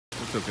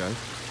What's up, guys?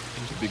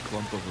 There's a big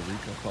clump of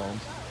Areca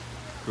palms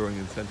growing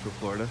in central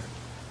Florida.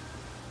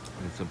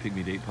 And some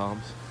pygmy date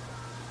palms.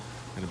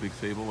 And a big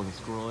sable with a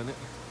squirrel in it.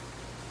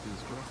 See the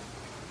squirrel?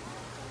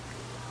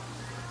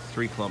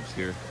 3 clumps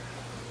here.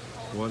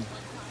 1,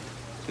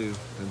 2,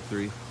 and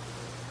 3.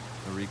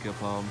 Areca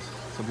palms.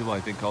 Some people I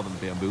think call them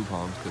bamboo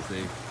palms because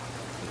the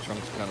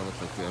trunks kind of look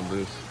like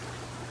bamboos.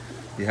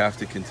 You have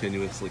to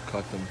continuously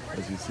cut them,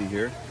 as you see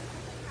here.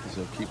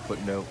 So keep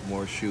putting out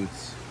more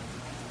shoots,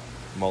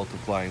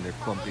 multiplying their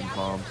clumping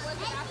palms.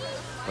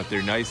 But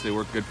they're nice, they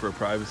work good for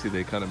privacy.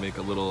 They kind of make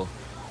a little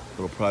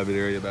private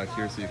area back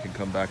here so you can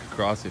come back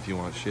across if you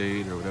want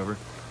shade or whatever.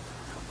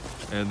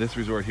 And this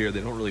resort here,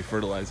 they don't really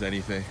fertilize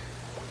anything.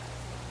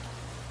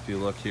 If you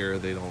look here,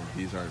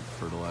 these aren't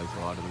fertilized. A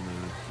lot of them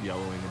are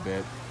yellowing a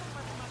bit.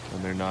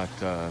 And they're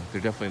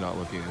definitely not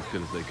looking as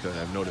good as they could.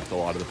 I've noticed a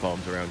lot of the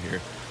palms around here.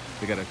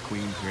 They got a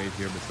queen right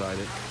here beside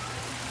it.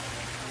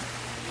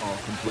 All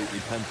completely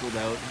penciled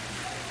out.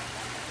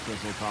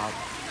 Bristle top,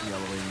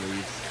 yellowing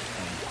leaves.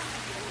 The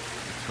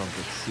trunk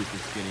looks super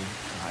skinny.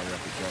 The higher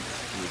up it gets,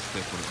 really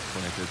stiff when it's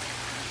planted.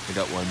 They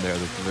got one there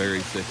that's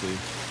very sickly.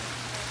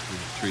 The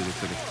tree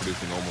looks like it's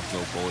producing almost no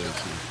foliage.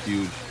 It's a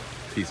huge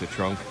piece of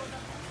trunk.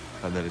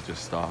 And then it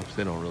just stops.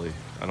 They don't really,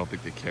 I don't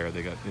think they care.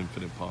 They got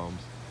infinite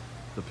palms.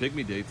 The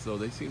pygmy dates, though,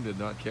 they seem to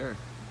not care.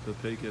 The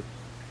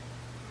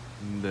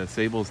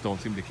sables don't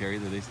seem to care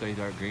either. They stay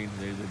dark green.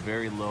 They're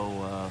very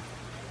low,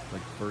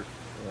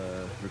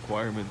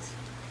 requirements,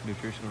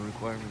 nutritional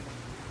requirements.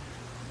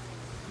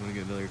 I'm gonna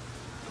get another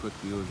quick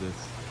view of this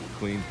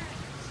queen.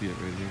 See it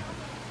right here.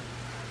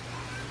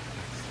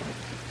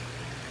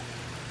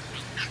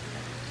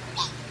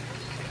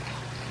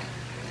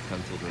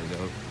 Penciled right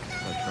out.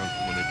 That trunk,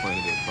 when they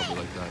planted it, probably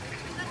like that.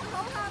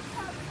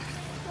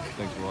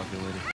 Thanks for watching later.